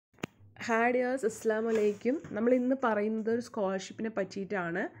Hi dears, അസ്സലാമു അലൈക്കും. നമ്മൾ ഇന്ന് പറയുന്നത് ഒരു സ്കോളർഷിപ്പിനെ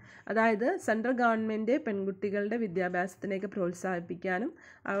പറ്റിയിട്ടാണ്. അതായത് സെൻട്രൽ ഗവൺമെൻറ് പെൺകുട്ടികളുടെ വിദ്യാഭ്യാസത്തിനൊക്കെ പ്രോത്സാഹിപ്പിക്കാനും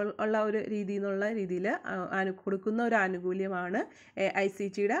ഉള്ള ഒരു രീതിയിൽ കൊടുക്കുന്ന ഒരു ആനുകൂല്യമാണ്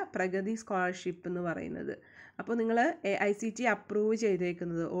AICTEയുടെ പ്രഗതി സ്കോളർഷിപ്പ് എന്ന് പറയുന്നത്. അപ്പോൾ നിങ്ങൾ AICTE അപ്രൂവ്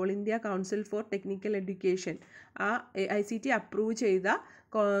ചെയ്തേക്കുന്നത് all India council four technical education, ആ AICTE അപ്രൂവ് ചെയ്ത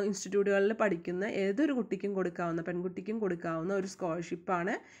ഇൻസ്റ്റിറ്റ്യൂട്ടുകളിൽ പഠിക്കുന്ന ഏതൊരു കുട്ടിക്കും കൊടുക്കാവുന്ന, പെൺകുട്ടിക്കും കൊടുക്കാവുന്ന ഒരു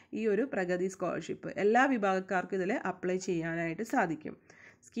സ്കോളർഷിപ്പാണ് ഈ ഒരു പ്രഗതി സ്കോളർഷിപ്പ്. എല്ലാ വിഭാഗക്കാർക്കും ഇതിൽ അപ്ലൈ ചെയ്യാനായിട്ട് സാധിക്കും.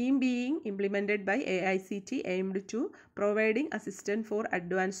 Scheme being implemented by AICTE aimed to providing assistance for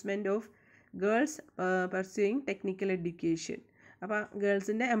advancement of girls pursuing technical education. അപ്പോൾ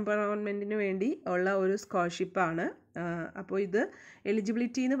ഗേൾസിൻ്റെ എംപവർമെൻറ്റിന് വേണ്ടി ഉള്ള ഒരു സ്കോളർഷിപ്പാണ്. അപ്പോൾ ഇത്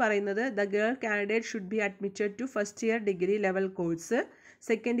എലിജിബിലിറ്റി എന്ന് പറയുന്നത് the girl candidate should be admitted to first year degree level course,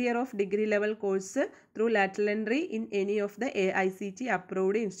 second year of degree level course through lateral entry in any of the AICTE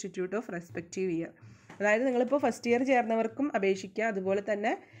approved institute of respective year. അതായത് നിങ്ങളിപ്പോൾ first year ചേർന്നവർക്കും അപേക്ഷിക്കാം, അതുപോലെ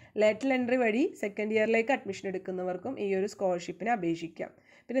തന്നെ lateral entry വഴി second ഇയറിലേക്ക് admission എടുക്കുന്നവർക്കും ഈ ഒരു സ്കോളർഷിപ്പിന് അപേക്ഷിക്കാം.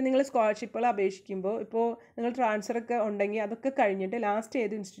 പിന്നെ നിങ്ങൾ സ്കോളർഷിപ്പുകൾ അപേക്ഷിക്കുമ്പോൾ ഇപ്പോൾ നിങ്ങൾ ട്രാൻസ്ഫറൊക്കെ ഉണ്ടെങ്കിൽ അതൊക്കെ കഴിഞ്ഞിട്ട് ലാസ്റ്റ്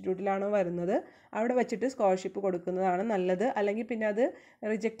ഏത് ഇൻസ്റ്റിറ്റ്യൂട്ടിലാണോ വരുന്നത് അവിടെ വെച്ചിട്ട് സ്കോളർഷിപ്പ് കൊടുക്കുന്നതാണ് നല്ലത്. അല്ലെങ്കിൽ പിന്നെ അത്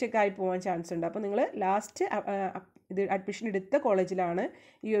റിജക്റ്റ് ഒക്കെ ആയി പോകാൻ ചാൻസ് ഉണ്ട്. അപ്പോൾ നിങ്ങൾ ലാസ്റ്റ് ഇത് അഡ്മിഷൻ എടുത്ത കോളേജിലാണ്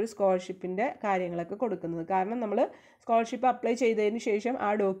ഈ ഒരു സ്കോളർഷിപ്പിൻ്റെ കാര്യങ്ങളൊക്കെ കൊടുക്കുന്നത്. കാരണം നമ്മൾ സ്കോളർഷിപ്പ് അപ്ലൈ ചെയ്തതിന് ശേഷം ആ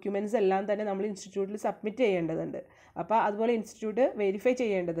ഡോക്യുമെൻറ്റ്സ് എല്ലാം തന്നെ നമ്മൾ ഇൻസ്റ്റിറ്റ്യൂട്ടിൽ സബ്മിറ്റ് ചെയ്യേണ്ടതുണ്ട്. അപ്പോൾ അതുപോലെ ഇൻസ്റ്റിറ്റ്യൂട്ട് വെരിഫൈ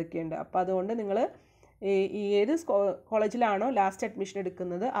ചെയ്യേണ്ടതൊക്കെയുണ്ട്. അപ്പോൾ അതുകൊണ്ട് നിങ്ങൾ ഈ ഏത് കോളേജിലാണോ ലാസ്റ്റ് അഡ്മിഷൻ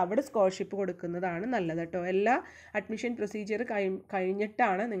എടുക്കുന്നത് അവിടെ സ്കോളർഷിപ്പ് കൊടുക്കുന്നതാണ് നല്ലത് കേട്ടോ. എല്ലാ അഡ്മിഷൻ പ്രൊസീജിയർ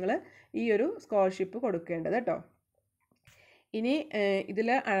കഴിഞ്ഞിട്ടാണ് നിങ്ങൾ ഈ ഒരു സ്കോളർഷിപ്പ് കൊടുക്കേണ്ടത് കേട്ടോ. ഇനി ഇതിൽ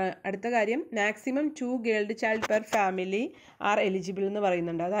അടുത്ത കാര്യം, maximum 2 ഗേൾഡ് child per family are eligible എന്ന്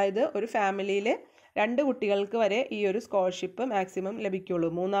പറയുന്നുണ്ട്. അതായത് ഒരു ഫാമിലിയിൽ 2 കുട്ടികൾക്ക് വരെ ഈ ഒരു സ്കോളർഷിപ്പ് മാക്സിമം ലഭിക്കുള്ളൂ.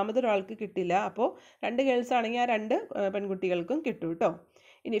 മൂന്നാമതൊരാൾക്ക് കിട്ടില്ല. അപ്പോൾ 2 ഗേൾസ് ആണെങ്കിൽ ആ 2 പെൺകുട്ടികൾക്കും കിട്ടും കേട്ടോ.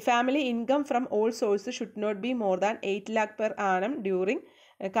 ഇനി family income from all source should not be more than 8 lakh per annum during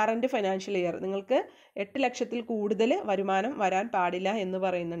current financial year. നിങ്ങൾക്ക് 8 ലക്ഷത്തിൽ കൂടുതൽ വരുമാനം വരാൻ പാടില്ല എന്ന്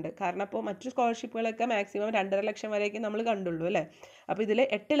പറയുന്നുണ്ട്. കാരണം അപ്പോൾ മറ്റു സ്കോളർഷിപ്പുകളൊക്കെ മാക്സിമം 2.5 ലക്ഷം വരെയൊക്കെ നമ്മൾ കണ്ടുള്ളൂ അല്ലേ. അപ്പോൾ ഇതിൽ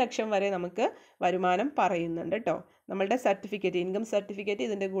 8 ലക്ഷം വരെ നമുക്ക് വരുമാനം പറയുന്നുണ്ട് കേട്ടോ. നമ്മളുടെ സർട്ടിഫിക്കറ്റ്, ഇൻകം സർട്ടിഫിക്കറ്റ്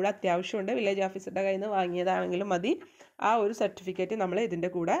ഇതിൻ്റെ കൂടെ അത്യാവശ്യമുണ്ട്. വില്ലേജ് ഓഫീസറുടെ കയ്യിൽ നിന്ന് വാങ്ങിയതാണെങ്കിലും മതി. ആ ഒരു സർട്ടിഫിക്കറ്റ് നമ്മൾ ഇതിൻ്റെ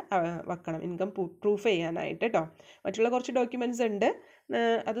കൂടെ വെക്കണം, ഇൻകം പ്രൂഫ് ചെയ്യാനായിട്ട് കേട്ടോ. മറ്റുള്ള കുറച്ച് ഡോക്യുമെൻറ്റ്സ് ഉണ്ട്,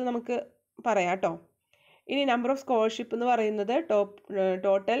 അത് നമുക്ക് പറയാം കേട്ടോ. ഇനി നമ്പർ ഓഫ് സ്കോളർഷിപ്പ് എന്ന് പറയുന്നത്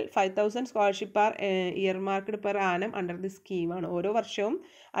total 5,000 scholarship R year marked per annum under the സ്കീമാണ്. ഓരോ വർഷവും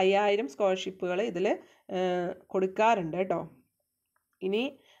 5000 സ്കോളർഷിപ്പുകൾ ഇതിൽ കൊടുക്കാറുണ്ട് കേട്ടോ. ഇനി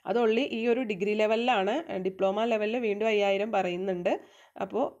അതുള്ളി ഈ ഒരു ഡിഗ്രി ലെവലിലാണ്. ഡിപ്ലോമ ലെവലിൽ വീണ്ടും 5000 പറയുന്നുണ്ട്.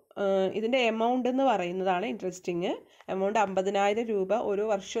 അപ്പോൾ ഇതിൻ്റെ എമൗണ്ട് എന്ന് പറയുന്നതാണ് ഇൻട്രസ്റ്റിങ്. എമൗണ്ട് 50,000 രൂപ ഓരോ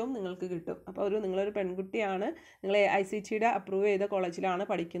വർഷവും നിങ്ങൾക്ക് കിട്ടും. അപ്പോൾ നിങ്ങളൊരു പെൺകുട്ടിയാണ്, നിങ്ങൾ AICTEയുടെ അപ്രൂവ് ചെയ്ത കോളേജിലാണ്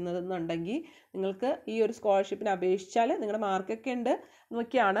പഠിക്കുന്നതെന്നുണ്ടെങ്കിൽ നിങ്ങൾക്ക് ഈ ഒരു സ്കോളർഷിപ്പിന് അപേക്ഷിച്ചാൽ നിങ്ങളുടെ മാർക്കൊക്കെ ഉണ്ട്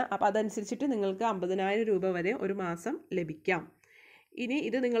നോക്കിയാണ്. അപ്പോൾ അതനുസരിച്ചിട്ട് നിങ്ങൾക്ക് 50,000 രൂപ വരെ ഒരു മാസം ലഭിക്കാം. ഇനി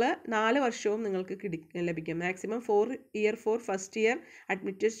ഇത് നിങ്ങൾ 4 വർഷവും നിങ്ങൾക്ക് ലഭിക്കും. Maximum 4 year for first year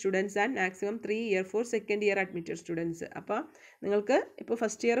admitted students and maximum 3 year four second year admitted students. അപ്പോൾ നിങ്ങൾക്ക് ഇപ്പോൾ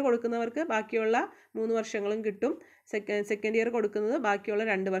ഫസ്റ്റ് ഇയർ കൊടുക്കുന്നവർക്ക് ബാക്കിയുള്ള 3 വർഷങ്ങളും കിട്ടും. സെക്കൻഡ് ഇയർ കൊടുക്കുന്നത് ബാക്കിയുള്ള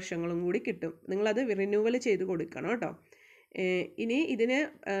 2 വർഷങ്ങളും കൂടി കിട്ടും. നിങ്ങളത് റിന്യൂവൽ ചെയ്ത് കൊടുക്കണം കേട്ടോ. ഇനി ഇതിന്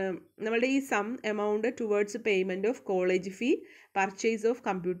നമ്മളുടെ ഈ some amount towards payment of college fee, purchase of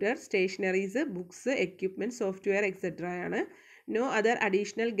computer, stationeries, books, equipment, software etcetera ആണ്. No other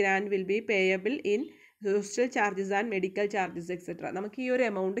additional grant will be payable in hostel charges and medical charges etcetera. നമുക്ക് ഈ ഒരു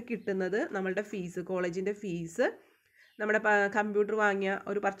എമൗണ്ട് കിട്ടുന്നത് നമ്മളുടെ ഫീസ്, കോളേജിൻ്റെ fees, നമ്മുടെ computer വാങ്ങിയ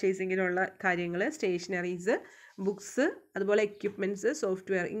ഒരു പർച്ചേസിങ്ങിനുള്ള കാര്യങ്ങൾ, സ്റ്റേഷനറീസ്, ബുക്സ്, അതുപോലെ എക്യുപ്മെൻറ്റ്സ്,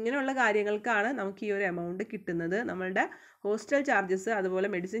 സോഫ്റ്റ്വെയർ, ഇങ്ങനെയുള്ള കാര്യങ്ങൾക്കാണ് നമുക്ക് ഈ ഒരു എമൗണ്ട് കിട്ടുന്നത്. നമ്മളുടെ ഹോസ്റ്റൽ ചാർജസ് അതുപോലെ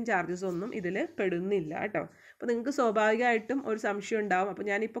മെഡിസിൻ ചാർജസ് ഒന്നും ഇതിൽ പെടുന്നില്ല കേട്ടോ. അപ്പോൾ നിങ്ങൾക്ക് സ്വാഭാവികമായിട്ടും ഒരു സംശയം ഉണ്ടാവും, അപ്പോൾ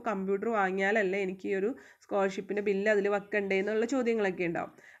ഞാനിപ്പോൾ കമ്പ്യൂട്ടർ വാങ്ങിയാലല്ലേ എനിക്ക് ഈ ഒരു സ്കോളർഷിപ്പിൻ്റെ ബില്ല് അതിൽ വെക്കണ്ടേ എന്നുള്ള ചോദ്യങ്ങളൊക്കെ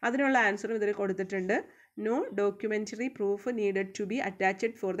ഉണ്ടാവും. അതിനുള്ള ആൻസറും ഇതിൽ കൊടുത്തിട്ടുണ്ട്. No documentary proof needed to B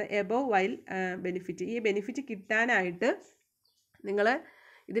attached for the above while benefit. ഈ ബെനിഫിറ്റ് കിട്ടാനായിട്ട് നിങ്ങൾ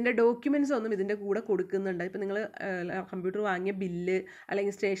ഇതിൻ്റെ ഡോക്യുമെൻറ്റ്സ് ഒന്നും ഇതിൻ്റെ കൂടെ കൊടുക്കുന്നുണ്ട്. ഇപ്പോൾ നിങ്ങൾ കമ്പ്യൂട്ടർ വാങ്ങിയ ബില്ല്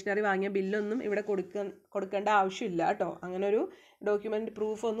അല്ലെങ്കിൽ സ്റ്റേഷനറി വാങ്ങിയ ബില്ലൊന്നും ഇവിടെ കൊടുക്കേണ്ട ആവശ്യമില്ല കേട്ടോ. അങ്ങനെ ഒരു ഡോക്യുമെൻ്റ്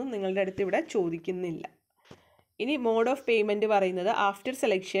പ്രൂഫൊന്നും നിങ്ങളുടെ അടുത്ത് ഇവിടെ ചോദിക്കുന്നില്ല. ഇനി മോഡ് ഓഫ് പേയ്മെൻറ്റ് പറയുന്നത് after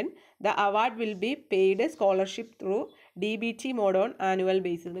selection the award will be paid scholarship through DBT mode on annual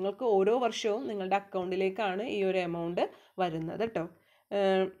basis. നിങ്ങൾക്ക് ഓരോ വർഷവും നിങ്ങളുടെ അക്കൗണ്ടിലേക്കാണ് ഈ ഒരു എമൗണ്ട് വരുന്നത് കേട്ടോ.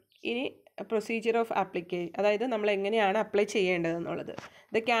 ഇനി പ്രൊസീജിയർ ഓഫ് ആപ്ലിക്കേഷൻ, അതായത് നമ്മൾ എങ്ങനെയാണ് apply ചെയ്യേണ്ടതെന്നുള്ളത്.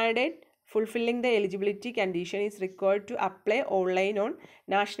 The candidate fulfilling the eligibility condition is required to apply online on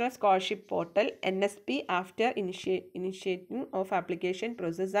National Scholarship Portal NSP after initiating of application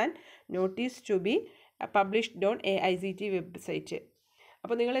process and notice to be published on AICTE website.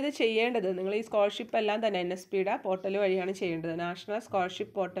 അപ്പോൾ നിങ്ങളിത് ചെയ്യേണ്ടത്, നിങ്ങൾ ഈ scholarship എല്ലാം തന്നെ NSPയുടെ portal വഴിയാണ് ചെയ്യേണ്ടത്. National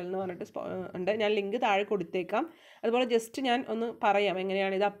scholarship portal എന്ന് പറഞ്ഞിട്ട് ഉണ്ട്. ഞാൻ ലിങ്ക് താഴെ കൊടുത്തേക്കാം. അതുപോലെ ജസ്റ്റ് ഞാൻ ഒന്ന് പറയാം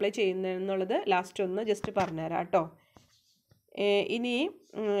എങ്ങനെയാണ് ഇത് അപ്ലൈ ചെയ്യുന്നതെന്നുള്ളത് ലാസ്റ്റ് ഒന്ന് ജസ്റ്റ് പറഞ്ഞുതരാം കേട്ടോ. ഇനി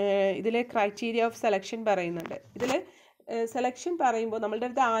ഇതിൽ ക്രൈറ്റീരിയ ഓഫ് സെലക്ഷൻ പറയുന്നുണ്ട്. ഇതിൽ സെലക്ഷൻ പറയുമ്പോൾ നമ്മളുടെ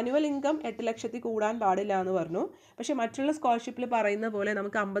അടുത്ത് ആനുവൽ ഇൻകം 8 ലക്ഷത്തിൽ കൂടാൻ പാടില്ല എന്ന് പറഞ്ഞു. പക്ഷേ മറ്റുള്ള സ്കോളർഷിപ്പിൽ പറയുന്ന പോലെ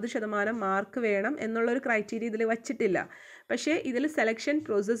നമുക്ക് 50% മാർക്ക് വേണം എന്നുള്ളൊരു ക്രൈറ്റീരിയ ഇതിൽ വച്ചിട്ടില്ല. പക്ഷേ ഇതിൽ സെലക്ഷൻ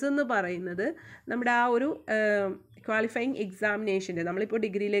പ്രോസസ്സ് എന്ന് പറയുന്നത് നമ്മുടെ ആ ഒരു ക്വാളിഫയിങ് എക്സാമിനേഷൻ്റെ, നമ്മളിപ്പോൾ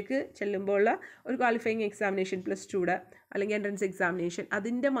ഡിഗ്രിയിലേക്ക് ചെല്ലുമ്പോഴുള്ള ഒരു ക്വാളിഫയിങ് എക്സാമിനേഷൻ +2യുടെ അല്ലെങ്കിൽ എൻട്രൻസ് എക്സാമിനേഷൻ,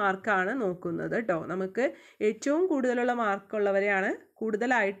 അതിൻ്റെ മാർക്കാണ് നോക്കുന്നത് കേട്ടോ. നമുക്ക് ഏറ്റവും കൂടുതലുള്ള മാർക്കുള്ളവരെയാണ്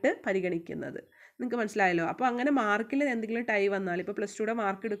കൂടുതലായിട്ട് പരിഗണിക്കുന്നത്. നിങ്ങൾക്ക് മനസ്സിലായല്ലോ. അപ്പോൾ അങ്ങനെ മാർക്കിൽ എന്തെങ്കിലും ടൈ വന്നാൽ, ഇപ്പോൾ +2യുടെ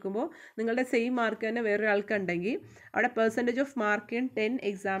മാർക്ക് എടുക്കുമ്പോൾ നിങ്ങളുടെ സെയിം മാർക്ക് തന്നെ വേറൊരാൾക്ക് ഉണ്ടെങ്കിൽ അവിടെ percentage off mark in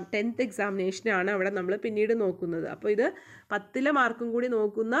 10th എക്സാമിനേഷനാണ് അവിടെ നമ്മൾ പിന്നീട് നോക്കുന്നത്. അപ്പോൾ ഇത് 10ലെ മാർക്കും കൂടി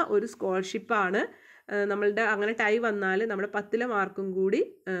നോക്കുന്ന ഒരു സ്കോളർഷിപ്പാണ്. നമ്മളുടെ അങ്ങനെ ടൈ വന്നാൽ നമ്മുടെ 10ലെ മാർക്കും കൂടി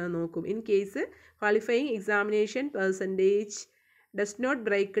നോക്കും. In case qualifying examination percentage does not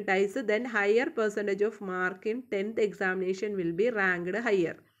break ties, then higher percentage of mark in 10th examination will be ranked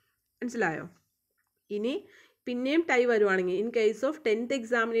higher. മനസ്സിലായോ? ഇനി പിന്നെയും ടൈ വരുവാണെങ്കിൽ, in case of 10th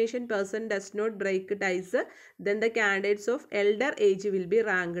examination person does not break ties, then the candidates of elder age will be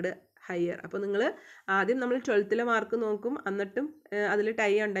ranked higher. അപ്പോൾ നിങ്ങൾ ആദ്യം നമ്മൾ 12ലെ mark നോക്കും, എന്നിട്ടും അതിൽ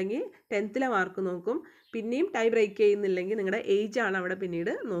ടൈ ഉണ്ടെങ്കിൽ 10ലെ മാർക്ക് നോക്കും. പിന്നെയും ടൈ ബ്രേക്ക് ചെയ്യുന്നില്ലെങ്കിൽ നിങ്ങളുടെ ഏജ് ആണ് അവിടെ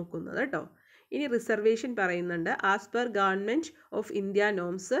പിന്നീട് നോക്കുന്നത് കേട്ടോ. ഇനി റിസർവേഷൻ പറയുന്നുണ്ട്. As per government of India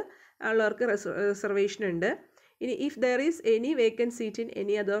norms ഉള്ളവർക്ക് റിസർവേഷൻ ഉണ്ട്. ഇനി if there is any vacant seat in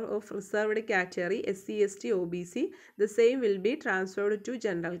any other of reserved category SC ST OBC the same will be transferred to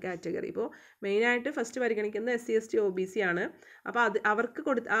general category. ഇപ്പോൾ മെയിനായിട്ട് first പരിഗണിക്കുന്നത് SC ST OBC ആണ്. അപ്പോൾ അവർക്ക്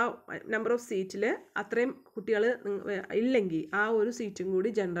ആ നമ്പർ ഓഫ് സീറ്റിൽ അത്രയും കുട്ടികൾ ഇല്ലെങ്കിൽ ആ ഒരു സീറ്റും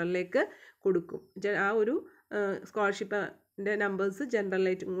കൂടി ജനറലിലേക്ക് കൊടുക്കും. ആ ഒരു സ്കോളർഷിപ്പ് നമ്പേഴ്സ്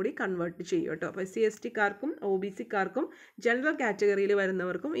ജനറലായിട്ടും കൂടി കൺവേർട്ട് ചെയ്യും കേട്ടോ. അപ്പോൾ SC STക്കാർക്കും OBCക്കാർക്കും ജനറൽ കാറ്റഗറിയിൽ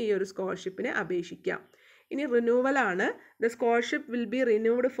വരുന്നവർക്കും ഈ ഒരു സ്കോളർഷിപ്പിന് അപേക്ഷിക്കാം. ഇനി റിന്യൂവലാണ്. The scholarship will be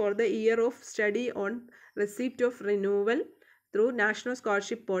റിന്യൂവ്ഡ് for the year of study on receipt of renewal through national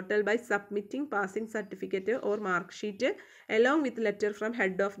scholarship portal by submitting passing certificate or mark sheet along with letter from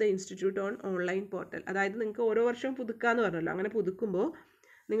head of the institute on online portal. അതായത് നിങ്ങൾക്ക് ഓരോ വർഷവും പുതുക്കാമെന്ന് പറഞ്ഞല്ലോ. അങ്ങനെ പുതുക്കുമ്പോൾ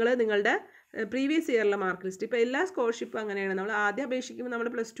നിങ്ങൾ നിങ്ങളുടെ previous ഇയറിലെ mark list, ഇപ്പോൾ എല്ലാ സ്കോളർഷിപ്പും അങ്ങനെയാണ്. നമ്മൾ ആദ്യം അപേക്ഷിക്കുമ്പോൾ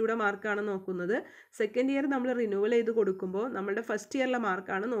നമ്മുടെ +2യുടെ മാർക്കാണ് നോക്കുന്നത്. സെക്കൻഡ് ഇയർ നമ്മൾ റിന്യൂവൽ ചെയ്ത് കൊടുക്കുമ്പോൾ നമ്മുടെ ഫസ്റ്റ് ഇയറിലെ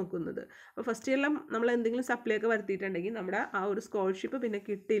മാർക്കാണ് നോക്കുന്നത്. അപ്പോൾ ഫസ്റ്റ് ഇയറിലെ നമ്മൾ എന്തെങ്കിലും സപ്ലൈ ഒക്കെ വരുത്തിയിട്ടുണ്ടെങ്കിൽ നമ്മുടെ ആ ഒരു സ്കോളർഷിപ്പ് പിന്നെ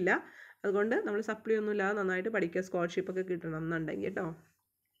കിട്ടില്ല. അതുകൊണ്ട് നമ്മൾ സപ്ലൈ ഒന്നും ഇല്ലാതെ നന്നായിട്ട് പഠിക്കുക, സ്കോളർഷിപ്പൊക്കെ കിട്ടണം എന്നുണ്ടെങ്കിൽ കേട്ടോ.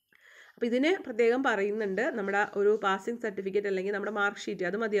 അപ്പോൾ ഇതിന് പ്രത്യേകം പറയുന്നുണ്ട്, നമ്മുടെ ഒരു പാസിംഗ് സർട്ടിഫിക്കറ്റ് അല്ലെങ്കിൽ നമ്മുടെ മാർക്ക് ഷീറ്റ്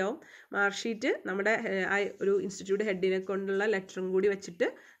അത് മതിയാവും. മാർക്ക് ഷീറ്റ് നമ്മുടെ ഒരു ഇൻസ്റ്റിറ്റ്യൂട്ട് ഹെഡിനെ കൊണ്ടുള്ള ലെറ്ററും കൂടി വെച്ചിട്ട്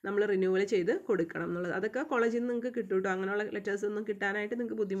നമ്മൾ റിന്യൂവൽ ചെയ്ത് കൊടുക്കണം എന്നുള്ളത്. അതൊക്കെ കോളേജിൽ നിന്ന് നിങ്ങൾക്ക് കിട്ടും കേട്ടോ. അങ്ങനെയുള്ള ലെറ്റേഴ്സ് ഒന്നും കിട്ടാനായിട്ട്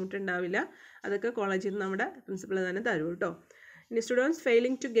നിങ്ങൾക്ക് ബുദ്ധിമുട്ടുണ്ടാവില്ല. അതൊക്കെ കോളേജിൽ നിന്ന് നമ്മുടെ പ്രിൻസിപ്പൾ തന്നെ തരും കേട്ടോ. ഇനി students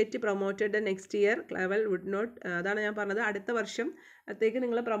failing to get promoted next year level would not, അതാണ് ഞാൻ പറഞ്ഞത്, അടുത്ത വർഷത്തേക്ക്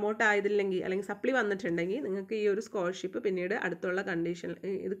നിങ്ങൾ പ്രൊമോട്ട് ആയതില്ലെങ്കിൽ അല്ലെങ്കിൽ സപ്ലി വന്നിട്ടുണ്ടെങ്കിൽ നിങ്ങൾക്ക് ഈ ഒരു സ്കോളർഷിപ്പ് പിന്നീട് അടുത്തുള്ള കണ്ടീഷൻ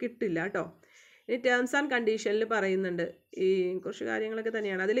ഇത് കിട്ടില്ല കേട്ടോ. ഇനി ടേംസ് ആൻഡ് കണ്ടീഷനിൽ പറയുന്നുണ്ട് ഈ കുറച്ച് കാര്യങ്ങളൊക്കെ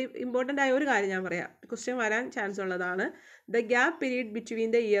തന്നെയാണ്. അതിൽ ഇമ്പോർട്ടൻ്റ് ആയ ഒരു കാര്യം ഞാൻ പറയാം, ക്വസ്റ്റ്യൻ വരാൻ ചാൻസ് ഉള്ളതാണ്. The gap period between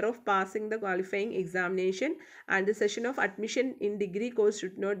the year of passing the qualifying examination and the session of admission in degree course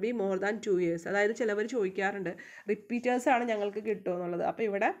should not be more than 2 years. അതായത് ചിലവർ ചോദിക്കാറുണ്ട് റിപ്പീറ്റേഴ്സാണ് ഞങ്ങൾക്ക് കിട്ടുമോ എന്നുള്ളത്. അപ്പോൾ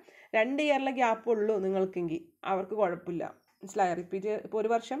ഇവിടെ 2 ഇയറിലെ ഗ്യാപ്പ് ഉള്ളൂ നിങ്ങൾക്കെങ്കിൽ അവർക്ക് കുഴപ്പമില്ല. മനസ്സിലായോ? ഇപ്പോൾ ഒരു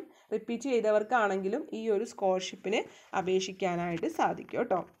വർഷം റിപ്പീറ്റ് ചെയ്തവർക്കാണെങ്കിലും ഈ ഒരു സ്കോളർഷിപ്പിന് അപേക്ഷിക്കാനായിട്ട് സാധിക്കും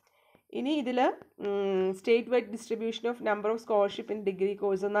കേട്ടോ. ഇനി ഇതിൽ state wide distribution of number of scholarship in degree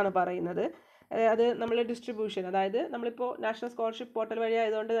course എന്നാണ് പറയുന്നത്. അത് നമ്മൾ ഡിസ്ട്രിബ്യൂഷൻ, അതായത് നമ്മളിപ്പോൾ നാഷണൽ സ്കോളർഷിപ്പ് പോർട്ടൽ വഴി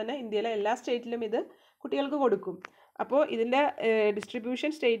ആയതുകൊണ്ട് തന്നെ ഇന്ത്യയിലെ എല്ലാ സ്റ്റേറ്റിലും ഇത് കുട്ടികൾക്ക് കൊടുക്കും. അപ്പോൾ ഇതിൻ്റെ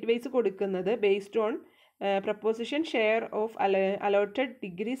ഡിസ്ട്രിബ്യൂഷൻ സ്റ്റേറ്റ് വൈസ് കൊടുക്കുന്നത് based on preposition share of allotted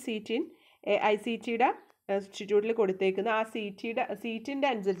degree seat in AICTEയുടെ ഇൻസ്റ്റിറ്റ്യൂട്ടിൽ കൊടുത്തേക്കുന്ന ആ സീറ്റിൻ്റെ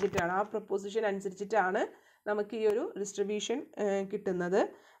അനുസരിച്ചിട്ടാണ്, ആ പ്രപ്പോസിഷൻ അനുസരിച്ചിട്ടാണ് നമുക്ക് ഈ ഒരു ഡിസ്ട്രിബ്യൂഷൻ കിട്ടുന്നത്.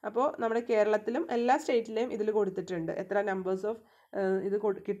 അപ്പോൾ നമ്മുടെ കേരളത്തിലും എല്ലാ സ്റ്റേറ്റിലെയും ഇതിൽ കൊടുത്തിട്ടുണ്ട് എത്ര നമ്പേഴ്സ് ഓഫ് ഇത്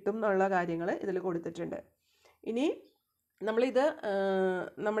കിട്ടും എന്നുള്ള കാര്യങ്ങൾ ഇതിൽ കൊടുത്തിട്ടുണ്ട്. ഇനി നമ്മളിത്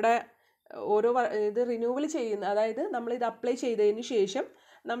നമ്മുടെ ഓരോ ഇത് റിന്യൂവൽ ചെയ്യുന്ന, അതായത് നമ്മളിത് അപ്ലൈ ചെയ്തതിന് ശേഷം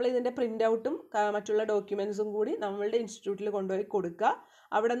നമ്മൾ ഇതിൻ്റെ പ്രിൻ്റ് ഔട്ടും മറ്റുള്ള ഡോക്യുമെൻസും കൂടി നമ്മളുടെ ഇൻസ്റ്റിറ്റ്യൂട്ടിൽ കൊണ്ടുപോയി കൊടുക്കുക.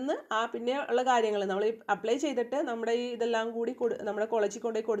 അവിടെ നിന്ന് പിന്നെ ഉള്ള കാര്യങ്ങൾ നമ്മൾ അപ്ലൈ ചെയ്തിട്ട് നമ്മുടെ ഈ ഇതെല്ലാം കൂടി നമ്മുടെ കോളേജിൽ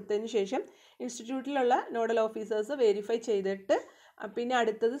കൊണ്ടുപോയി കൊടുത്തതിന് ശേഷം ഇൻസ്റ്റിറ്റ്യൂട്ടിലുള്ള നോഡൽ ഓഫീസേഴ്സ് വെരിഫൈ ചെയ്തിട്ട് പിന്നെ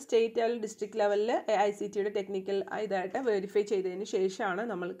അടുത്തത് സ്റ്റേറ്റ് അല്ലെങ്കിൽ ഡിസ്ട്രിക്ട് ലെവലിൽ AICTEയുടെ ടെക്നിക്കൽ ഇതായിട്ട് വെരിഫൈ ചെയ്തതിന് ശേഷമാണ്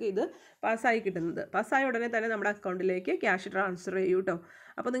നമ്മൾക്ക് ഇത് പാസ്സായി കിട്ടുന്നത്. പാസ്സായ ഉടനെ തന്നെ നമ്മുടെ അക്കൗണ്ടിലേക്ക് ക്യാഷ് ട്രാൻസ്ഫർ ചെയ്യും കേട്ടോ.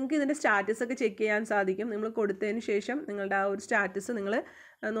 അപ്പോൾ നിങ്ങൾക്ക് ഇതിൻ്റെ സ്റ്റാറ്റസ് ഒക്കെ ചെക്ക് ചെയ്യാൻ സാധിക്കും. നിങ്ങൾ കൊടുത്തതിന് ശേഷം നിങ്ങളുടെ ആ ഒരു സ്റ്റാറ്റസ് നിങ്ങൾ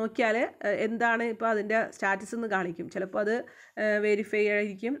നോക്കിയാൽ എന്താണ് ഇപ്പോൾ അതിൻ്റെ സ്റ്റാറ്റസ് എന്ന് കാണിക്കും. ചിലപ്പോൾ അത് വെരിഫൈ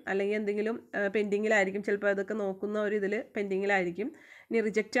ആയിരിക്കും, അല്ലെങ്കിൽ എന്തെങ്കിലും പെൻഡിങ്ങിലായിരിക്കും. ചിലപ്പോൾ അതൊക്കെ നോക്കുന്ന ഒരു ഇതിൽ പെൻഡിങ്ങിലായിരിക്കും. ഇനി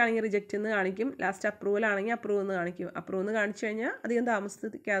റിജക്റ്റ് ആണെങ്കിൽ റിജക്റ്റ് എന്ന് കാണിക്കും, ലാസ്റ്റ് അപ്രൂവൽ ആണെങ്കിൽ അപ്രൂവ് എന്ന് കാണിക്കും. അപ്രൂവ് എന്ന് കാണിച്ചു കഴിഞ്ഞാൽ അധികം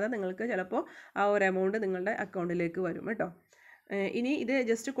താമസിക്കാതെ നിങ്ങൾക്ക് ചിലപ്പോൾ ആ ഒരു എമൗണ്ട് നിങ്ങളുടെ അക്കൗണ്ടിലേക്ക് വരും കേട്ടോ. ഇനി ഇത്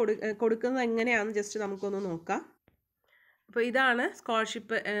ജസ്റ്റ് കൊടുക്കുന്നത് എങ്ങനെയാണെന്ന് ജസ്റ്റ് നമുക്കൊന്ന് നോക്കാം. അപ്പോൾ ഇതാണ്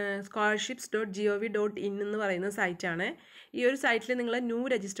scholarships.gov.in എന്ന് പറയുന്ന സൈറ്റാണ്. ഈ ഒരു സൈറ്റിൽ നിങ്ങൾ ന്യൂ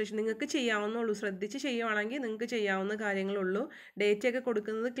രജിസ്ട്രേഷൻ നിങ്ങൾക്ക് ചെയ്യാവുന്നുള്ളൂ. ശ്രദ്ധിച്ച് ചെയ്യുവാണെങ്കിൽ നിങ്ങൾക്ക് ചെയ്യാവുന്ന കാര്യങ്ങളുള്ളൂ. ഡേറ്റ് ഒക്കെ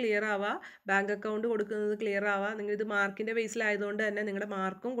കൊടുക്കുന്നത് ക്ലിയർ ആവുക, ബാങ്ക് അക്കൗണ്ട് കൊടുക്കുന്നത് ക്ലിയർ ആവുക. നിങ്ങളിത് മാർക്കിൻ്റെ ബേസിലായതുകൊണ്ട് തന്നെ നിങ്ങളുടെ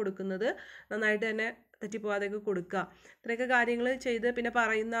മാർക്കും കൊടുക്കുന്നത് നന്നായിട്ട് തന്നെ തെറ്റിപ്പോവാതെയൊക്കെ കൊടുക്കുക. ഇത്രയൊക്കെ കാര്യങ്ങൾ ചെയ്ത് പിന്നെ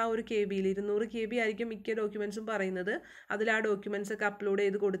പറയുന്ന ആ ഒരു KB 200 KB ആയിരിക്കും മിക്ക ഡോക്യുമെൻറ്റ്സും പറയുന്നത്. അതിൽ ആ ഡോക്യുമെൻറ്റ്സ് ഒക്കെ അപ്ലോഡ്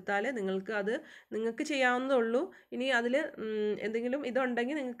ചെയ്ത് കൊടുത്താൽ നിങ്ങൾക്ക് ചെയ്യാവുന്നതുള്ളൂ. ഇനി അതിൽ എന്തെങ്കിലും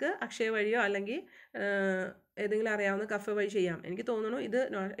ഇതുണ്ടെങ്കിൽ നിങ്ങൾക്ക് അക്ഷയ വഴിയോ അല്ലെങ്കിൽ ഏതെങ്കിലും അറിയാവുന്ന കഫേ വഴി ചെയ്യാം. എനിക്ക് തോന്നുന്നു ഇത്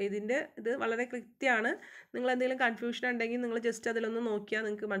വളരെ കൃത്യമാണ്. നിങ്ങൾ എന്തെങ്കിലും കൺഫ്യൂഷൻ ഉണ്ടെങ്കിൽ നിങ്ങൾ ജസ്റ്റ് അതിലൊന്ന് നോക്കിയാൽ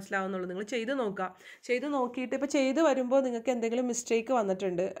നിങ്ങൾക്ക് മനസ്സിലാവുന്നുള്ളൂ. നിങ്ങൾ ചെയ്ത് നോക്കുക. ചെയ്ത് നോക്കിയിട്ട് ഇപ്പോൾ ചെയ്ത് വരുമ്പോൾ നിങ്ങൾക്ക് എന്തെങ്കിലും മിസ്റ്റേക്ക്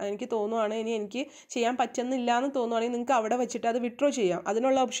വന്നിട്ടുണ്ട് എനിക്ക് തോന്നുവാണ്, ഇനി എനിക്ക് ചെയ്യാൻ പറ്റുന്നില്ല എന്ന് തോന്നുവാണെങ്കിൽ നിങ്ങൾക്ക് അവിടെ വെച്ചിട്ട് അത് വിഡ്രോ ചെയ്യാം.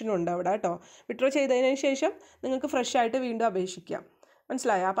 അതിനുള്ള ഓപ്ഷനും ഉണ്ട് അവിടെ കേട്ടോ. വിഡ്രോ ചെയ്തതിന് ശേഷം നിങ്ങൾക്ക് ഫ്രഷ് ആയിട്ട് വീണ്ടും അപേക്ഷിക്കാം.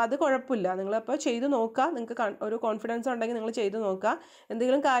 മനസ്സിലായോ? അപ്പോൾ അത് കുഴപ്പമില്ല. നിങ്ങളപ്പോൾ ചെയ്ത് നോക്കുക. നിങ്ങൾക്ക് ഒരു കോൺഫിഡൻസ് ഉണ്ടെങ്കിൽ നിങ്ങൾ ചെയ്ത് നോക്കുക.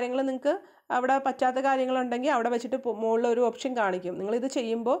 എന്തെങ്കിലും കാര്യങ്ങൾ നിങ്ങൾക്ക് അവിടെ പറ്റാത്ത കാര്യങ്ങളുണ്ടെങ്കിൽ അവിടെ വെച്ചിട്ട് മുകളിൽ ഒരു ഓപ്ഷൻ കാണിക്കും. നിങ്ങളിത്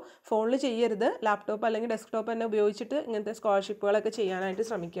ചെയ്യുമ്പോൾ ഫോണിൽ ചെയ്യരുത്, ലാപ്ടോപ്പ് അല്ലെങ്കിൽ ഡെസ്ക്ടോപ്പ് തന്നെ ഉപയോഗിച്ചിട്ട് ഇങ്ങനത്തെ സ്കോളർഷിപ്പുകളൊക്കെ ചെയ്യാനായിട്ട്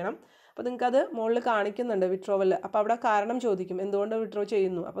ശ്രമിക്കണം. അപ്പോൾ നിങ്ങൾക്കത് മുകളിൽ കാണിക്കുന്നുണ്ട് വിഡ്രോവൽ. അപ്പോൾ അവിടെ കാരണം ചോദിക്കും, എന്തുകൊണ്ട് വിഡ്രോ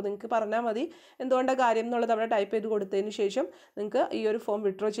ചെയ്യുന്നു. അപ്പോൾ നിങ്ങൾക്ക് പറഞ്ഞാൽ മതി എന്തുകൊണ്ടാണ് കാര്യം എന്നുള്ളത് അവിടെ ടൈപ്പ് ചെയ്ത് കൊടുത്തതിന് ശേഷം നിങ്ങൾക്ക് ഈ ഒരു ഫോം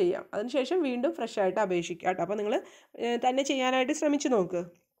വിഡ്രോ ചെയ്യാം. അതിനുശേഷം വീണ്ടും ഫ്രഷ് ആയിട്ട് അപേക്ഷിക്കുക കേട്ടോ. അപ്പോൾ നിങ്ങൾ തന്നെ ചെയ്യാനായിട്ട് ശ്രമിച്ചു നോക്ക്.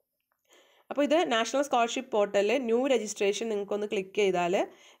 അപ്പോൾ ഇത് നാഷണൽ സ്കോളർഷിപ്പ് പോർട്ടലിൽ ന്യൂ രജിസ്ട്രേഷൻ നിങ്ങൾക്കൊന്ന് ക്ലിക്ക് ചെയ്താൽ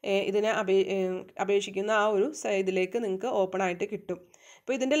ഇതിനെ അപേക്ഷിക്കുന്ന ആ ഒരു ഇതിലേക്ക് നിങ്ങൾക്ക് ഓപ്പൺ ആയിട്ട് കിട്ടും.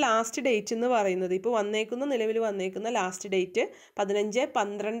 അപ്പോൾ ഇതിൻ്റെ ലാസ്റ്റ് ഡേറ്റ് എന്ന് പറയുന്നത് ഇപ്പോൾ നിലവിൽ വന്നേക്കുന്ന ലാസ്റ്റ് ഡേറ്റ്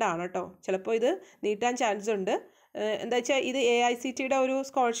 15/12 ആണ് കേട്ടോ. ചിലപ്പോൾ ഇത് നീട്ടാൻ ചാൻസ് ഉണ്ട്. എന്താ വെച്ചാൽ ഇത് AICTEയുടെ ഒരു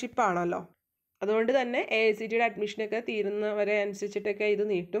സ്കോളർഷിപ്പ് ആണല്ലോ. അതുകൊണ്ട് തന്നെ AICTEയുടെ അഡ്മിഷനൊക്കെ തീരുന്നവരെ അനുസരിച്ചിട്ടൊക്കെ ഇത്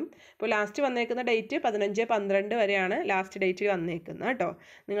നീട്ടും. ഇപ്പോൾ ലാസ്റ്റ് വന്നേക്കുന്ന ഡേറ്റ് 15/12 വരെയാണ് ലാസ്റ്റ് ഡേറ്റ് വന്നേക്കുന്നത് കേട്ടോ.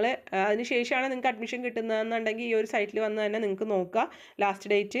 നിങ്ങൾ അതിന് ശേഷമാണ് നിങ്ങൾക്ക് അഡ്മിഷൻ കിട്ടുന്നതെന്നുണ്ടെങ്കിൽ ഈ ഒരു സൈറ്റിൽ വന്ന് തന്നെ നിങ്ങൾക്ക് നോക്കുക ലാസ്റ്റ്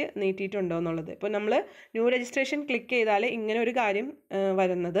ഡേറ്റ് നീട്ടിയിട്ടുണ്ടോ എന്നുള്ളത്. ഇപ്പോൾ നമ്മൾ ന്യൂ രജിസ്ട്രേഷൻ ക്ലിക്ക് ചെയ്താൽ ഇങ്ങനെ ഒരു കാര്യം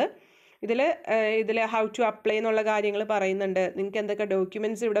വരുന്നത്. ഇതിൽ ഹൗ ടു അപ്ലൈ എന്നുള്ള കാര്യങ്ങൾ പറയുന്നുണ്ട്. നിങ്ങൾക്ക് എന്തൊക്കെ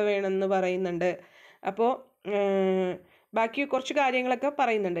ഡോക്യുമെൻറ്റ്സ് ഇവിടെ വേണമെന്ന് പറയുന്നുണ്ട്. അപ്പോൾ ബാക്കി കുറച്ച് കാര്യങ്ങളൊക്കെ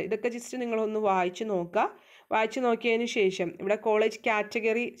പറയുന്നുണ്ട്. ഇതൊക്കെ ജസ്റ്റ് നിങ്ങളൊന്ന് വായിച്ച് നോക്കുക. വായിച്ച് നോക്കിയതിന് ശേഷം ഇവിടെ കോളേജ്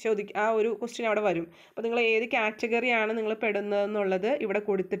കാറ്റഗറി ആ ഒരു ക്വസ്റ്റ്യൻ അവിടെ വരും. അപ്പോൾ നിങ്ങൾ ഏത് കാറ്റഗറിയാണ് നിങ്ങൾ പെടുന്നതെന്നുള്ളത് ഇവിടെ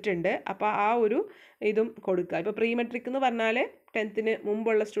കൊടുത്തിട്ടുണ്ട്. അപ്പോൾ ആ ഒരു ഇതും കൊടുക്കുക. ഇപ്പോൾ പ്രീ മെട്രിക് എന്ന് പറഞ്ഞാൽ 10th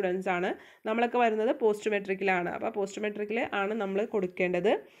മുമ്പുള്ള സ്റ്റുഡൻസ് ആണ്. നമ്മളൊക്കെ വരുന്നത് പോസ്റ്റ് മെട്രിക്കിലാണ്. അപ്പോൾ പോസ്റ്റ് മെട്രിക്കിൽ ആണ് നമ്മൾ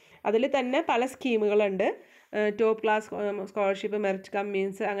കൊടുക്കേണ്ടത്. അതിൽ തന്നെ പല സ്കീമുകളുണ്ട്. Top class scholarship, merit come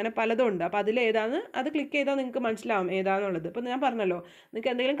means, അങ്ങനെ പലതും ഉണ്ട്. അപ്പോൾ അതിലേതാണ് അത് ക്ലിക്ക് ചെയ്താൽ നിങ്ങൾക്ക് മനസ്സിലാവും ഏതാണെന്നുള്ളത്. ഇപ്പോൾ ഞാൻ പറഞ്ഞല്ലോ,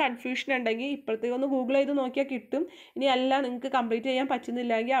 നിങ്ങൾക്ക് എന്തെങ്കിലും കൺഫ്യൂഷൻ ഉണ്ടെങ്കിൽ ഇപ്പോഴത്തേക്ക് ഒന്ന് ഗൂഗിൾ ചെയ്ത് നോക്കിയാൽ കിട്ടും. ഇനി അല്ല നിങ്ങൾക്ക് കംപ്ലീറ്റ് ചെയ്യാൻ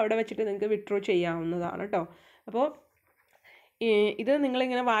പറ്റുന്നില്ലെങ്കിൽ അവിടെ വെച്ചിട്ട് നിങ്ങൾക്ക് വിഡ്രോ ചെയ്യാവുന്നതാണ് കേട്ടോ. അപ്പോൾ ഇത്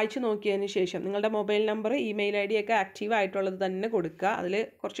നിങ്ങളിങ്ങനെ വായിച്ച് നോക്കിയതിന് ശേഷം നിങ്ങളുടെ മൊബൈൽ നമ്പർ, ഇമെയിൽ ID ഒക്കെ ആക്റ്റീവ് ആയിട്ടുള്ളത് തന്നെ കൊടുക്കുക. അതിൽ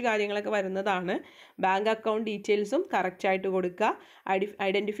കുറച്ച് കാര്യങ്ങളൊക്കെ വരുന്നതാണ്. ബാങ്ക് അക്കൗണ്ട് ഡീറ്റെയിൽസും കറക്റ്റായിട്ട് കൊടുക്കുക.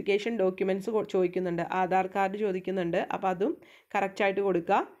 ഐഡൻറ്റിഫിക്കേഷൻ ഡോക്യുമെൻറ്റ്സ് ചോദിക്കുന്നുണ്ട്, ആധാർ കാർഡ് ചോദിക്കുന്നുണ്ട്. അപ്പോൾ അതും കറക്റ്റായിട്ട്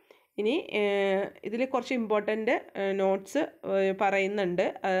കൊടുക്കുക. ഇനി ഇതിൽ കുറച്ച് ഇമ്പോർട്ടൻ്റ് നോട്ട്സ് പറയുന്നുണ്ട്.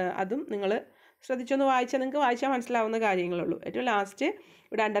 അതും നിങ്ങൾ ശ്രദ്ധിച്ചൊന്ന് വായിച്ചാൽ നിങ്ങൾക്ക് വായിച്ചാൽ മനസ്സിലാവുന്ന കാര്യങ്ങളുള്ളൂ. ഏറ്റവും ലാസ്റ്റ്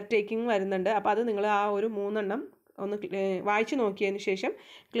ഇവിടെ അണ്ടർടേക്കിംഗ് വരുന്നുണ്ട്. അപ്പോൾ അത് നിങ്ങൾ ആ ഒരു 3 എണ്ണം ഒന്ന് വായിച്ച് നോക്കിയതിന് ശേഷം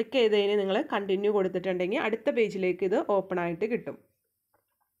ക്ലിക്ക് ചെയ്തതിന് നിങ്ങൾ കണ്ടിന്യൂ കൊടുത്തിട്ടുണ്ടെങ്കിൽ അടുത്ത പേജിലേക്ക് ഇത് ഓപ്പൺ ആയിട്ട് കിട്ടും.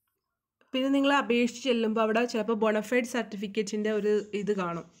 പിന്നെ നിങ്ങൾ അപേക്ഷിച്ച് ചെല്ലുമ്പോൾ അവിടെ ചിലപ്പോൾ ബൊണഫൈഡ് സർട്ടിഫിക്കറ്റിൻ്റെ ഒരു ഇത്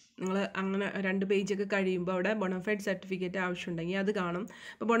കാണും. നിങ്ങൾ അങ്ങനെ 2 പേജൊക്കെ കഴിയുമ്പോൾ അവിടെ ബൊണഫൈഡ് സർട്ടിഫിക്കറ്റ് ആവശ്യമുണ്ടെങ്കിൽ അത് കാണും.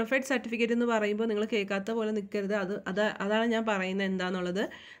 അപ്പോൾ ബൊണഫൈഡ് സർട്ടിഫിക്കറ്റ് എന്ന് പറയുമ്പോൾ നിങ്ങൾ കേൾക്കാത്ത പോലെ നിൽക്കരുത്. അതാണ് ഞാൻ പറയുന്നത് എന്താണെന്നുള്ളത്.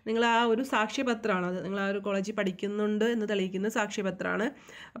 നിങ്ങൾ ആ ഒരു സാക്ഷ്യപത്രമാണ് അത്. നിങ്ങൾ ആ ഒരു കോളേജിൽ പഠിക്കുന്നുണ്ട് എന്ന് തെളിയിക്കുന്ന സാക്ഷ്യപത്രമാണ്.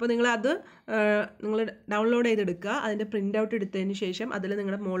 അപ്പോൾ നിങ്ങൾ ഡൗൺലോഡ് ചെയ്തെടുക്കുക. അതിൻ്റെ പ്രിൻ്റ് ഔട്ട് എടുത്തതിന് ശേഷം അതിൽ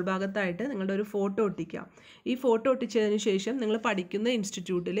നിങ്ങളുടെ മോൾ ഭാഗത്തായിട്ട് നിങ്ങളുടെ ഒരു ഫോട്ടോ ഒട്ടിക്കുക. ഈ ഫോട്ടോ ഒട്ടിച്ചതിന് ശേഷം നിങ്ങൾ പഠിക്കുന്ന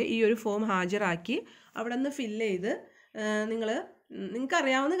ഇൻസ്റ്റിറ്റ്യൂട്ടിൽ ഈ ഒരു ഫോം ഹാജരാക്കി അവിടെ നിന്ന് ഫില്ല് ചെയ്ത് നിങ്ങൾ നിങ്ങൾക്ക്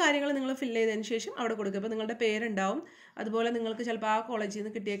അറിയാവുന്ന കാര്യങ്ങൾ നിങ്ങൾ ഫില്ല് ചെയ്തതിന് ശേഷം അവിടെ കൊടുക്കുക. അപ്പോൾ നിങ്ങളുടെ പേരുണ്ടാവും, അതുപോലെ നിങ്ങൾക്ക് ചിലപ്പോൾ ആ കോളേജിൽ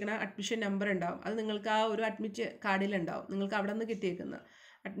നിന്ന് കിട്ടിയേക്കുന്ന അഡ്മിഷൻ നമ്പർ ഉണ്ടാവും, അത് നിങ്ങൾക്ക് ആ ഒരു അഡ്മിറ്റ് കാർഡിലുണ്ടാവും, നിങ്ങൾക്ക് അവിടെ നിന്ന് കിട്ടിയേക്കുന്നത്.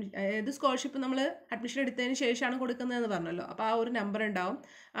 ഏത് സ്കോളർഷിപ്പ് നമ്മൾ അഡ്മിഷൻ എടുത്തതിന് ശേഷമാണ് കൊടുക്കുന്നതെന്ന് പറഞ്ഞല്ലോ, അപ്പോൾ ആ ഒരു നമ്പർ ഉണ്ടാവും,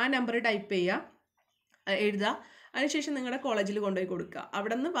 ആ നമ്പർ ടൈപ്പ് ചെയ്യുക, എഴുതുക, അതിനുശേഷം നിങ്ങളുടെ കോളേജിൽ കൊണ്ടുപോയി കൊടുക്കുക.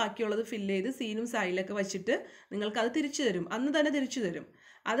 അവിടെ നിന്ന് ബാക്കിയുള്ളത് ഫില്ല് ചെയ്ത് സീനും സായിലൊക്കെ വെച്ചിട്ട് നിങ്ങൾക്കത് തിരിച്ചു തരും, അന്ന് തന്നെ തിരിച്ചു തരും.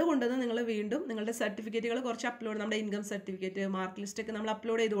 അതുകൊണ്ടുതന്നെ നിങ്ങൾ വീണ്ടും നിങ്ങളുടെ സർട്ടിഫിക്കറ്റുകൾ കുറച്ച് അപ്ലോഡ്, നമ്മുടെ ഇൻകം സർട്ടിഫിക്കറ്റ്, മാർക്ക് ലിസ്റ്റൊക്കെ നമ്മൾ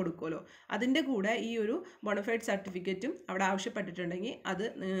അപ്ലോഡ് ചെയ്ത് കൊടുക്കുമല്ലോ, അതിൻ്റെ കൂടെ ഈ ഒരു ബോണഫൈഡ് സർട്ടിഫിക്കറ്റും അവിടെ ആവശ്യപ്പെട്ടിട്ടുണ്ടെങ്കിൽ അത്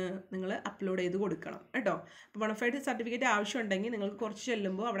നിങ്ങൾ അപ്ലോഡ് ചെയ്ത് കൊടുക്കണം കേട്ടോ. അപ്പോൾ ബോണഫൈഡ് സർട്ടിഫിക്കറ്റ് ആവശ്യമുണ്ടെങ്കിൽ നിങ്ങൾക്ക് കുറച്ച്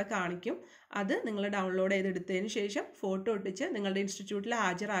ചെല്ലുമ്പോൾ അവിടെ കാണിക്കും, അത് നിങ്ങൾ ഡൗൺലോഡ് ചെയ്തെടുത്തതിന് ശേഷം ഫോട്ടോ ഒട്ടിച്ച് നിങ്ങളുടെ ഇൻസ്റ്റിറ്റ്യൂട്ടിൽ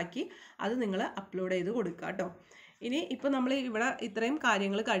ഹാജരാക്കി അത് നിങ്ങൾ അപ്ലോഡ് ചെയ്ത് കൊടുക്കുക കേട്ടോ. ഇനി ഇപ്പോൾ നമ്മൾ ഇവിടെ ഇത്രയും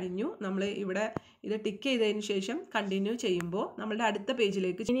കാര്യങ്ങൾ കഴിഞ്ഞു, നമ്മൾ ഇവിടെ ഇത് ടിക്ക് ചെയ്തതിന് ശേഷം കണ്ടിന്യൂ ചെയ്യുമ്പോൾ നമ്മളുടെ അടുത്ത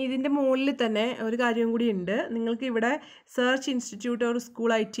പേജിലേക്ക്. ഇനി ഇതിൻ്റെ മുകളിൽ തന്നെ ഒരു കാര്യം കൂടി ഉണ്ട്, നിങ്ങൾക്ക് ഇവിടെ സെർച്ച് ഇൻസ്റ്റിറ്റ്യൂട്ട് ഒരു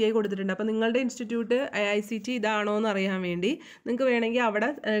സ്കൂൾ ITI കൊടുത്തിട്ടുണ്ട്. അപ്പോൾ നിങ്ങളുടെ ഇൻസ്റ്റിറ്റ്യൂട്ട് AICTE ഇതാണോ എന്ന് അറിയാൻ വേണ്ടി നിങ്ങൾക്ക് വേണമെങ്കിൽ അവിടെ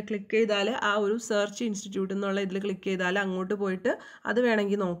ക്ലിക്ക് ചെയ്താൽ ആ ഒരു സെർച്ച് ഇൻസ്റ്റിറ്റ്യൂട്ട് എന്നുള്ള ഇതിൽ ക്ലിക്ക് ചെയ്താൽ അങ്ങോട്ട് പോയിട്ട് അത്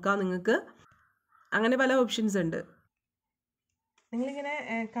വേണമെങ്കിൽ നോക്കാം നിങ്ങൾക്ക്. അങ്ങനെ പല ഓപ്ഷൻസ് ഉണ്ട്. നിങ്ങളിങ്ങനെ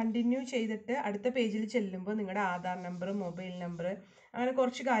കണ്ടിന്യൂ ചെയ്തിട്ട് അടുത്ത പേജിൽ ചെല്ലുമ്പോൾ നിങ്ങളുടെ ആധാർ നമ്പർ, മൊബൈൽ നമ്പർ, അങ്ങനെ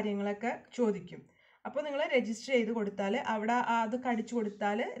കുറച്ച് കാര്യങ്ങളൊക്കെ ചോദിക്കും. അപ്പോൾ നിങ്ങൾ രജിസ്റ്റർ ചെയ്ത് കൊടുത്താൽ അവിടെ അത് കടിച്ചു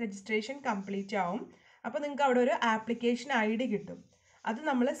കൊടുത്താൽ രജിസ്ട്രേഷൻ കംപ്ലീറ്റ് ആവും. അപ്പോൾ നിങ്ങൾക്ക് അവിടെ ഒരു ആപ്ലിക്കേഷൻ ID കിട്ടും, അത്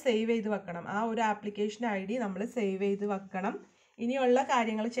നമ്മൾ സേവ് ചെയ്ത് വെക്കണം. ആ ഒരു ആപ്ലിക്കേഷൻ ID നമ്മൾ സേവ് ചെയ്ത് വെക്കണം. ഇനിയുള്ള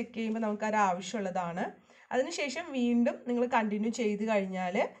കാര്യങ്ങൾ ചെക്ക് ചെയ്യുമ്പോൾ നമുക്കത് ആവശ്യമുള്ളതാണ്. അതിനുശേഷം വീണ്ടും നിങ്ങൾ കണ്ടിന്യൂ ചെയ്ത്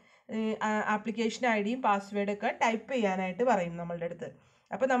കഴിഞ്ഞാൽ ആപ്ലിക്കേഷൻ IDയും പാസ്വേഡൊക്കെ ടൈപ്പ് ചെയ്യാനായിട്ട് പറയും നമ്മളുടെ അടുത്ത്.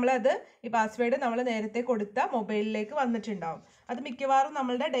 അപ്പോൾ നമ്മളത് ഈ പാസ്വേഡ് നമ്മൾ നേരത്തെ കൊടുത്ത മൊബൈലിലേക്ക് വന്നിട്ടുണ്ടാവും. അത് മിക്കവാറും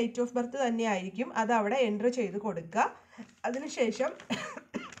നമ്മളുടെ ഡേറ്റ് ഓഫ് ബർത്ത് തന്നെ ആയിരിക്കും, അത് അവിടെ എൻ്റർ ചെയ്ത് കൊടുക്കുക. അതിനുശേഷം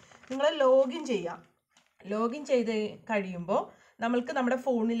നിങ്ങൾ ലോഗിൻ ചെയ്യാം. ലോഗിൻ ചെയ്ത് കഴിയുമ്പോൾ നമ്മൾക്ക് നമ്മുടെ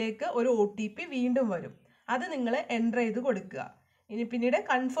ഫോണിലേക്ക് ഒരു OTP വീണ്ടും വരും, അത് നിങ്ങൾ എൻ്റർ ചെയ്ത് കൊടുക്കുക. ഇനി പിന്നീട്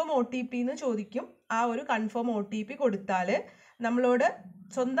കൺഫേം OTP എന്ന് ചോദിക്കും, ആ ഒരു കൺഫേം OTP കൊടുത്താൽ നമ്മളോട്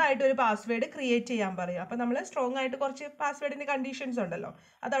സ്വന്തമായിട്ട് ഒരു പാസ്വേഡ് ക്രിയേറ്റ് ചെയ്യാൻ പറയും. അപ്പോൾ നമ്മൾ സ്ട്രോങ് ആയിട്ട് കുറച്ച് പാസ്വേഡിൻ്റെ കണ്ടീഷൻസ് ഉണ്ടല്ലോ,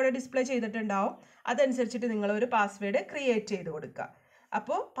 അതവിടെ ഡിസ്പ്ലേ ചെയ്തിട്ടുണ്ടാവും, അതനുസരിച്ചിട്ട് നിങ്ങളൊരു പാസ്വേഡ് ക്രിയേറ്റ് ചെയ്ത് കൊടുക്കുക.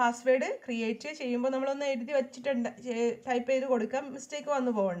 അപ്പോൾ പാസ്വേഡ് ക്രിയേറ്റ് ചെയ്യുമ്പോൾ നമ്മളൊന്ന് എഴുതി വെച്ചിട്ടുണ്ട്, ടൈപ്പ് ചെയ്ത് കൊടുക്കുക, മിസ്റ്റേക്ക്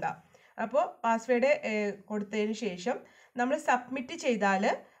വന്നു പോകണ്ട. അപ്പോൾ പാസ്വേഡ് കൊടുത്തതിന് ശേഷം നമ്മൾ സബ്മിറ്റ് ചെയ്താൽ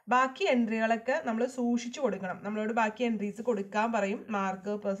ബാക്കി എൻട്രികളൊക്കെ നമ്മൾ സൂക്ഷിച്ചു കൊടുക്കണം. നമ്മളോട് ബാക്കി എൻട്രീസ് കൊടുക്കാൻ പറയും,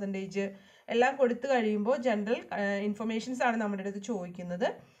 മാർക്ക്, പെർസെൻറ്റേജ് എല്ലാം കൊടുത്തു കഴിയുമ്പോൾ ജനറൽ ഇൻഫർമേഷൻസ് ആണ് നമ്മുടെ അടുത്ത് ചോദിക്കുന്നത്.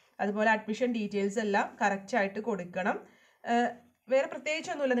 അതുപോലെ അഡ്മിഷൻ ഡീറ്റെയിൽസ് എല്ലാം കറക്റ്റായിട്ട് കൊടുക്കണം. വേറെ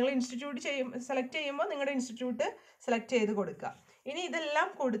പ്രത്യേകിച്ചൊന്നുമില്ല, നിങ്ങൾ ഇൻസ്റ്റിറ്റ്യൂട്ട് സെലക്ട് ചെയ്യുമ്പോൾ നിങ്ങളുടെ ഇൻസ്റ്റിറ്റ്യൂട്ട് സെലക്ട് ചെയ്ത് കൊടുക്കുക. ഇനി ഇതെല്ലാം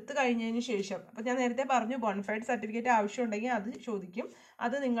കൊടുത്തു കഴിഞ്ഞതിന് ശേഷം, അപ്പോൾ ഞാൻ നേരത്തെ പറഞ്ഞു ബോണഫൈഡ് സർട്ടിഫിക്കറ്റ് ആവശ്യമുണ്ടെങ്കിൽ അത് ചോദിക്കും,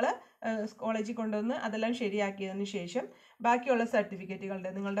 അത് നിങ്ങൾ കോളേജിൽ കൊണ്ടുവന്ന് അതെല്ലാം ശരിയാക്കിയതിന് ശേഷം ബാക്കിയുള്ള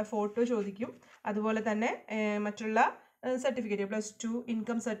സർട്ടിഫിക്കറ്റുകളുടെ നിങ്ങളുടെ ഫോട്ടോ ചോദിക്കും. അതുപോലെ തന്നെ മറ്റുള്ള സർട്ടിഫിക്കറ്റ്, +2,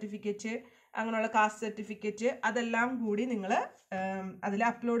 ഇൻകം സർട്ടിഫിക്കറ്റ്, അങ്ങനെയുള്ള കാസ്റ്റ് സർട്ടിഫിക്കറ്റ്, അതെല്ലാം കൂടി നിങ്ങൾ അതിൽ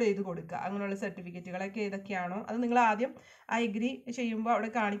അപ്ലോഡ് ചെയ്ത് കൊടുക്കുക. അങ്ങനെയുള്ള സർട്ടിഫിക്കറ്റുകളൊക്കെ ഏതൊക്കെയാണോ അത് നിങ്ങൾ ആദ്യം അഗ്രി ചെയ്യുമ്പോൾ അവിടെ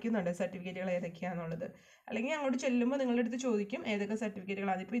കാണിക്കുന്നുണ്ട് സർട്ടിഫിക്കറ്റുകൾ ഏതൊക്കെയാണെന്നുള്ളത്. അല്ലെങ്കിൽ അങ്ങോട്ട് ചെല്ലുമ്പോൾ നിങ്ങളുടെ അടുത്ത് ചോദിക്കും ഏതൊക്കെ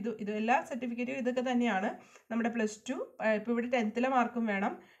സർട്ടിഫിക്കറ്റുകളാണ്. ഇപ്പോൾ ഇത് എല്ലാ സർട്ടിഫിക്കറ്റും ഇതൊക്കെ തന്നെയാണ്. നമ്മുടെ +2, ഇപ്പോൾ ഇവിടെ 10th മാർക്കും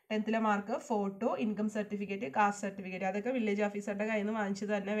വേണം, 10th mark, photo, income certificate, caste certificate, അതൊക്കെ വില്ലേജ് ഓഫീസറുടെ കയ്യിൽ നിന്ന്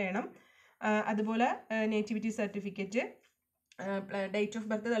വാങ്ങിച്ചത് തന്നെ വേണം. അതുപോലെ nativity certificate, date of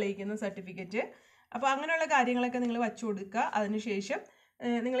birth തെളിയിക്കുന്ന സർട്ടിഫിക്കറ്റ്. അപ്പോൾ അങ്ങനെയുള്ള കാര്യങ്ങളൊക്കെ നിങ്ങൾ വച്ചു കൊടുക്കുക. അതിനുശേഷം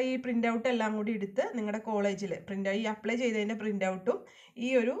നിങ്ങൾ ഈ പ്രിൻ്റ് ഔട്ട് എല്ലാം കൂടി എടുത്ത് നിങ്ങളുടെ കോളേജിൽ ഈ അപ്ലൈ ചെയ്തതിൻ്റെ പ്രിൻ്റ് ഔട്ടും ഈ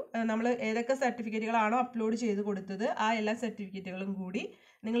ഒരു നമ്മൾ ഏതൊക്കെ സർട്ടിഫിക്കറ്റുകളാണോ അപ്ലോഡ് ചെയ്ത് കൊടുത്തത് ആ എല്ലാ സർട്ടിഫിക്കറ്റുകളും കൂടി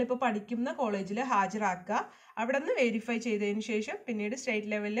നിങ്ങളിപ്പോൾ പഠിക്കുന്ന കോളേജിൽ ഹാജരാക്കുക. അവിടെ നിന്ന് വെരിഫൈ ചെയ്തതിന് ശേഷം പിന്നീട്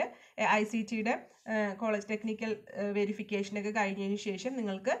സ്റ്റേറ്റ് ലെവലിൽ ICTയുടെ കോളേജ് ടെക്നിക്കൽ വെരിഫിക്കേഷനൊക്കെ കഴിഞ്ഞതിന് ശേഷം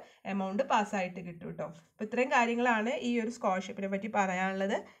നിങ്ങൾക്ക് എമൗണ്ട് പാസ്സായിട്ട് കിട്ടും കേട്ടോ. അപ്പോൾ ഇത്രയും കാര്യങ്ങളാണ് ഈ ഒരു സ്കോളർഷിപ്പിനെ പറ്റി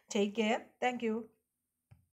പറയാനുള്ളത്. Take care. താങ്ക്